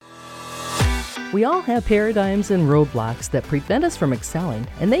We all have paradigms and roadblocks that prevent us from excelling,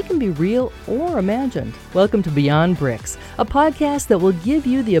 and they can be real or imagined. Welcome to Beyond Bricks, a podcast that will give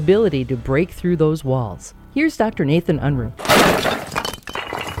you the ability to break through those walls. Here's Dr. Nathan Unruh.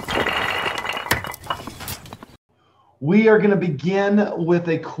 We are going to begin with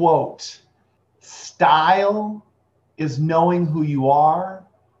a quote. Style is knowing who you are,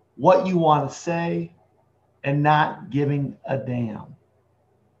 what you want to say, and not giving a damn.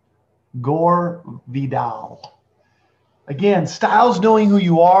 Gore Vidal. Again, style's knowing who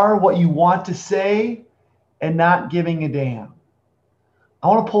you are, what you want to say, and not giving a damn. I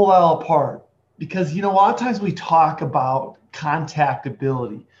want to pull that all apart because, a lot of times we talk about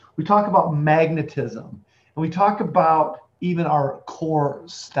contactability. We talk about magnetism, and we talk about even our core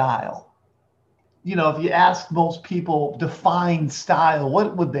style. If you ask most people define style,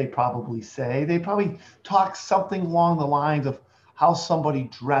 what would they probably say? They probably talk something along the lines of how somebody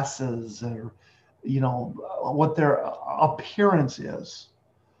dresses or, what their appearance is.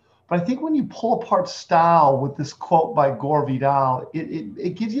 But I think when you pull apart style with this quote by Gore Vidal,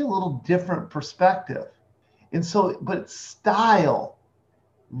 it gives you a little different perspective. But style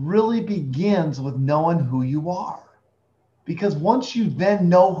really begins with knowing who you are. Because once you then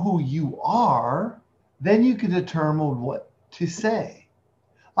know who you are, then you can determine what to say.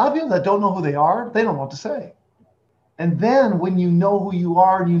 A lot of people that don't know who they are, they don't know what to say. And then when you know who you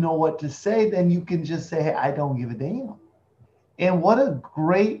are and you know what to say, then you can just say, hey, I don't give a damn. And what a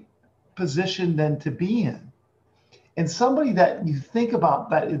great position then to be in. And somebody that you think about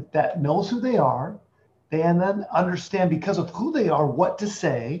that knows who they are, they then understand because of who they are, what to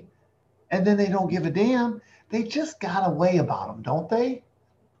say, and then they don't give a damn. They just got a way about them, don't they?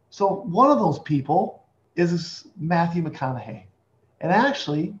 So one of those people is Matthew McConaughey. And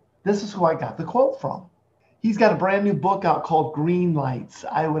actually, this is who I got the quote from. He's got a brand new book out called Green Lights.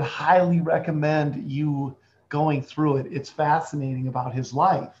 I would highly recommend you going through it. It's fascinating about his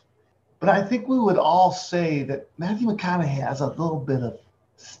life. But I think we would all say that Matthew McConaughey has a little bit of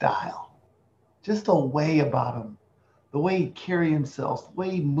style, just a way about him, the way he carries himself, the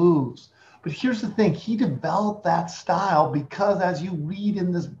way he moves. But here's the thing, he developed that style because as you read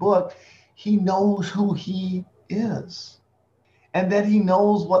in this book, he knows who he is. And then he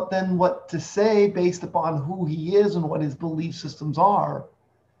knows what to say based upon who he is and what his belief systems are.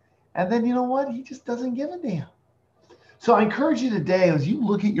 And then you know what? He just doesn't give a damn. So I encourage you today, as you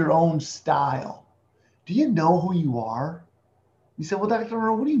look at your own style, do you know who you are? You say, well, Dr.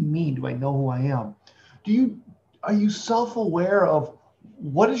 Unruh, what do you mean? Do I know who I am? Are you self-aware of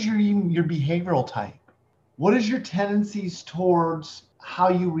what is your behavioral type? What is your tendencies towards how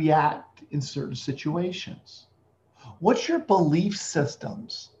you react in certain situations? What's your belief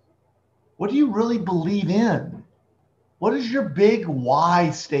systems? What do you really believe in? What is your big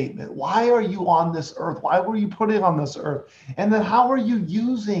why statement? Why are you on this earth? Why were you put on this earth? And then how are you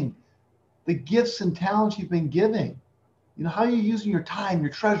using the gifts and talents you've been giving? How are you using your time,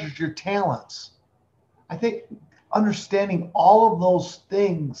 your treasures, your talents? I think understanding all of those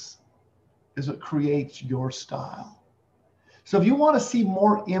things is what creates your style. So if you want to see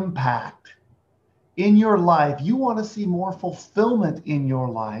more impact in your life, you want to see more fulfillment in your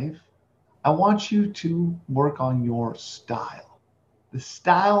life, I want you to work on your style. The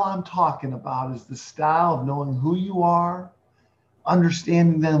style I'm talking about is the style of knowing who you are,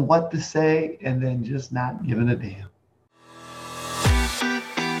 understanding then what to say, and then just not giving a damn.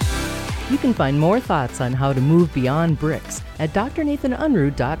 You can find more thoughts on how to move beyond bricks at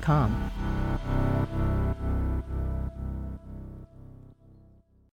drnathanunruh.com.